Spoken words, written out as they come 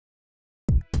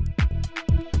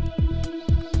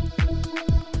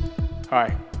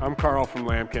Hi, I'm Carl from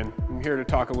Lamkin. I'm here to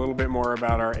talk a little bit more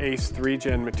about our ACE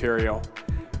 3-Gen material.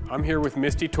 I'm here with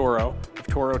Misti Toro of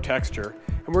Toro Texture,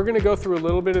 and we're going to go through a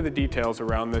little bit of the details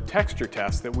around the texture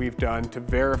test that we've done to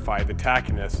verify the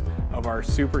tackiness of our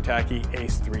Super-Tacky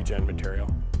ACE 3-Gen material.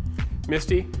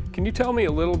 Misti, can you tell me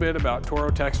a little bit about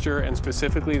Toro Texture and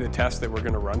specifically the test that we're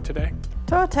going to run today?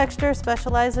 Toro Texture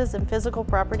specializes in physical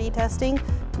property testing.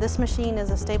 This machine is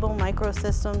a Stable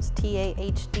Microsystems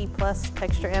TA-HD Plus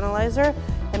texture analyzer,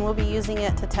 and we'll be using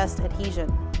it to test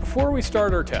adhesion. Before we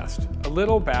start our test, a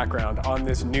little background on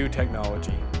this new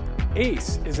technology.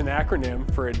 ACE is an acronym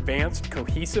for Advanced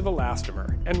Cohesive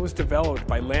Elastomer and was developed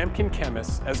by Lamkin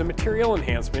chemists as a material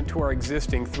enhancement to our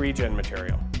existing 3-Gen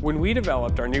material. When we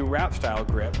developed our new wrap style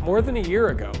grip more than a year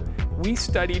ago, we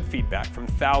studied feedback from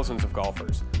thousands of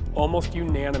golfers. Almost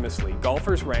unanimously,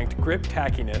 golfers ranked grip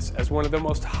tackiness as one of the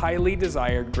most highly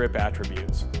desired grip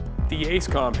attributes. The ACE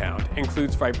compound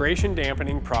includes vibration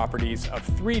dampening properties of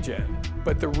 3-Gen,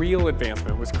 but the real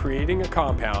advancement was creating a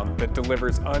compound that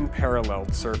delivers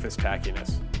unparalleled surface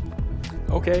tackiness.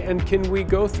 Okay, and can we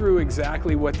go through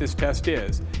exactly what this test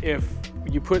is? If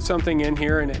you put something in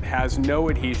here and it has no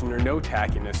adhesion or no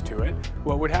tackiness to it,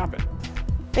 what would happen?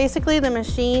 Basically, the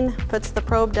machine puts the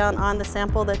probe down on the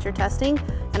sample that you're testing,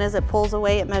 and as it pulls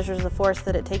away, it measures the force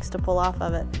that it takes to pull off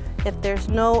of it. If there's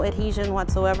no adhesion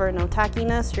whatsoever, no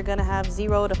tackiness, you're going to have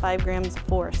 0 to 5 grams of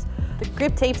force. The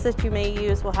grip tapes that you may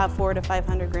use will have 400 to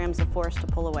 500 grams of force to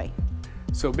pull away.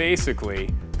 So basically,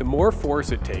 the more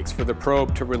force it takes for the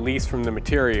probe to release from the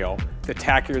material, the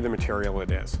tackier the material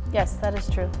it is. Yes, that is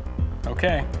true.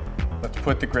 Okay, let's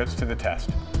put the grips to the test.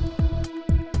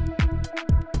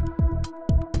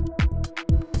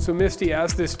 So Misti,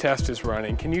 as this test is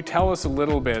running, can you tell us a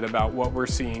little bit about what we're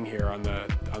seeing here on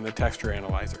the texture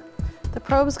analyzer? The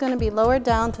probe is going to be lowered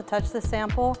down to touch the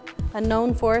sample. A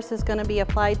known force is going to be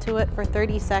applied to it for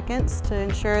 30 seconds to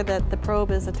ensure that the probe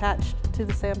is attached to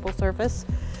the sample surface.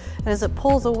 And as it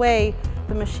pulls away,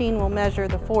 the machine will measure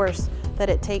the force that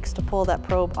it takes to pull that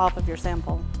probe off of your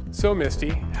sample. So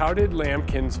Misti, how did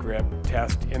Lamkin's grip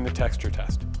test in the texture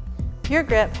test? Your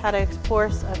grip had a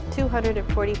force of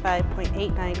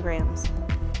 245.89 grams.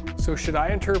 So should I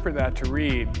interpret that to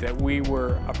read that we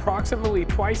were approximately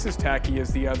twice as tacky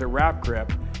as the other wrap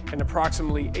grip and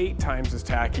approximately 8 times as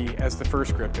tacky as the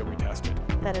first grip that we tested?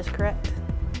 That is correct.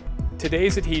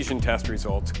 Today's adhesion test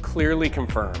results clearly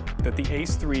confirm that the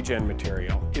ACE 3-Gen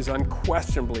material is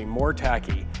unquestionably more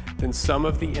tacky than some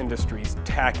of the industry's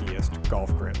tackiest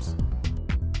golf grips.